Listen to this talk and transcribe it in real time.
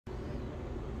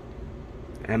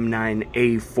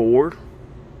M9A4.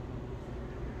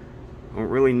 Don't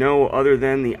really know, other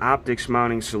than the optics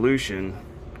mounting solution,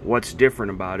 what's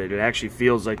different about it. It actually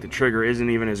feels like the trigger isn't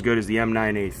even as good as the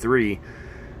M9A3.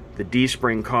 The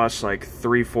D-spring costs like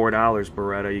 $3–4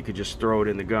 Beretta. You could just throw it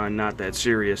in the gun, not that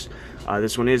serious.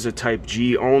 This one is a Type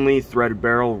G only, threaded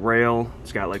barrel rail.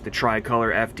 It's got like the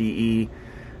tricolor FDE,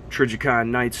 Trijicon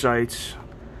night sights,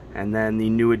 and then the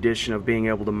new addition of being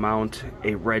able to mount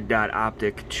a red dot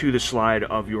optic to the slide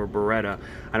of your Beretta.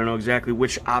 I don't know exactly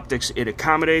which optics it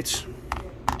accommodates,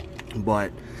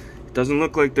 but it doesn't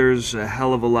look like there's a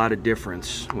hell of a lot of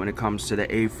difference when it comes to the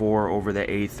A4 over the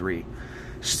A3.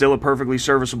 Still a perfectly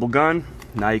serviceable gun.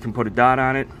 Now you can put a dot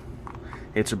on it.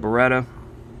 It's a Beretta.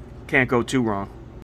 Can't go too wrong.